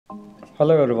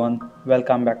Hello everyone,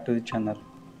 welcome back to the channel.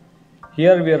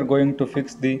 Here we are going to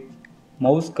fix the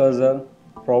mouse cursor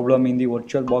problem in the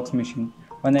VirtualBox machine.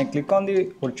 When I click on the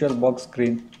VirtualBox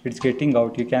screen, it's getting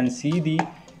out. You can see the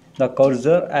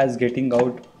cursor as getting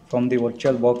out from the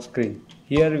VirtualBox screen.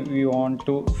 Here we want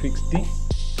to fix the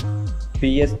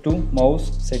PS2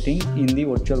 mouse setting in the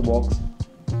VirtualBox.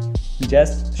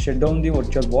 Just shut down the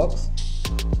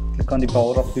VirtualBox, click on the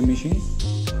power of the machine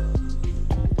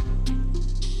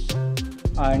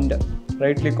and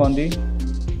right click on the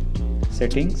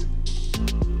settings.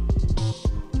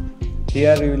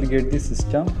 Here you will get the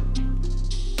system.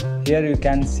 Here you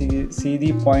can see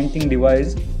the pointing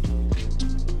device.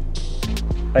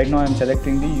 Right now I am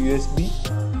selecting the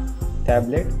USB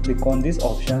tablet. Click on this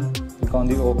option, click on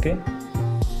the OK,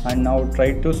 and now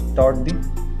try to start the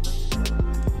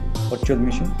virtual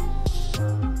machine.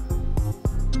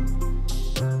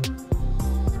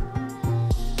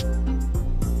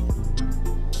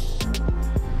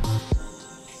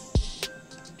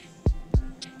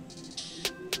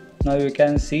 Now you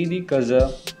can see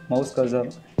the mouse cursor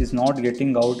is not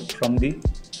getting out from the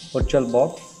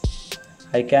VirtualBox.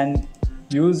 I can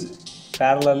use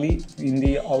parallelly in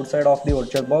the outside of the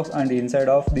VirtualBox and inside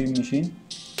of the machine.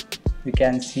 We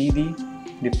can see the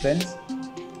difference.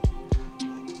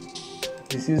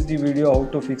 This is the video how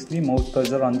to fix the mouse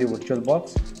cursor on the VirtualBox.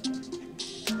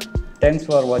 Thanks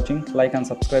for watching. Like and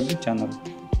subscribe the channel.